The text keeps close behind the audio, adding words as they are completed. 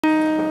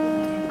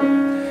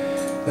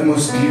the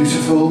most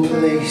beautiful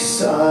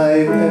place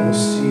I've ever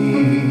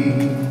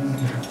seen.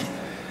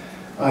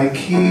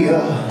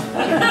 IKEA,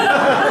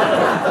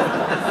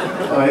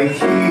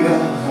 IKEA,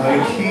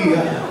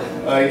 IKEA,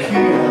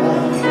 IKEA.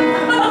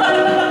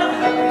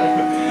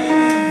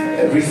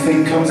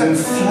 Everything comes in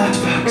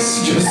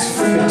flatbacks, just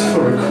fit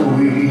for a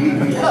queen.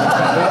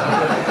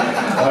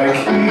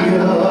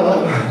 IKEA,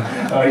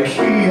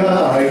 IKEA,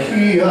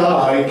 IKEA,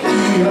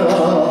 IKEA,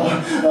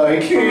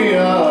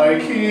 IKEA,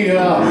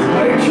 IKEA,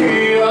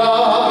 IKEA.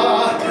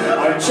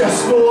 I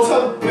just bought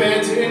a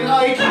bed in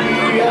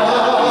IKEA.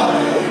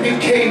 It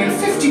came in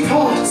 50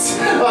 parts.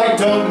 I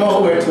don't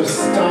know where to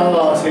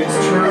start,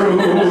 it's true.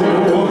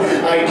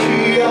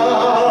 IKEA,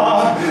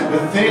 the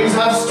things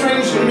have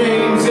strange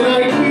names in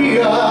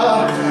IKEA.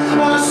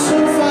 Our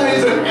sofa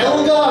is an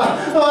Elga,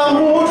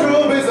 our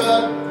wardrobe is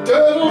a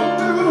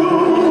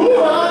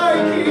turtle-doo.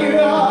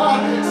 IKEA,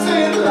 say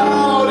it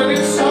loud and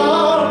it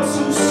sounds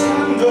so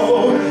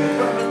scandal.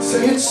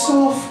 Say it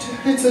soft,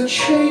 it's a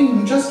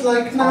chain just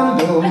like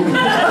Nando.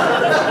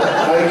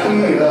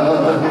 IKEA,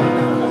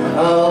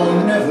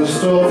 I'll never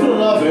stop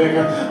loving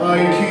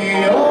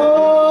IKEA.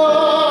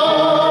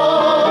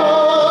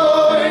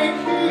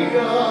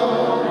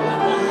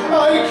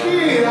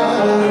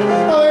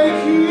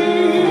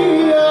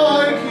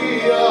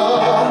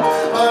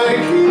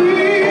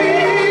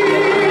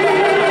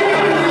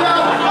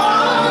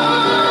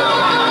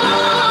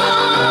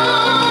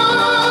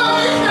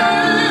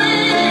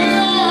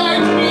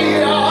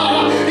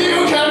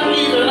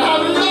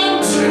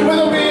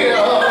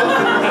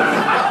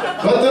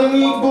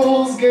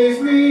 Meatballs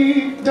gave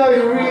me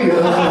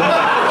diarrhea.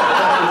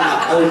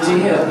 Oh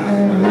dear.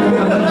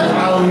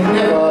 I'll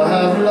never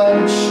have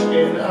lunch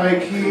in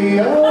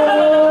IKEA.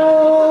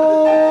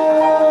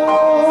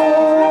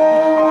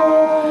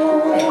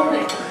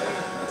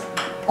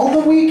 On the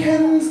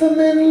weekends the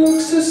men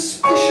look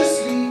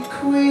suspiciously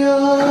queer.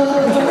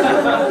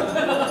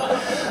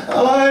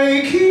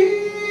 IKEA.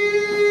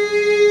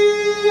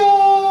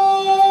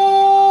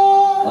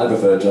 I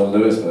prefer John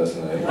Lewis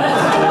personally.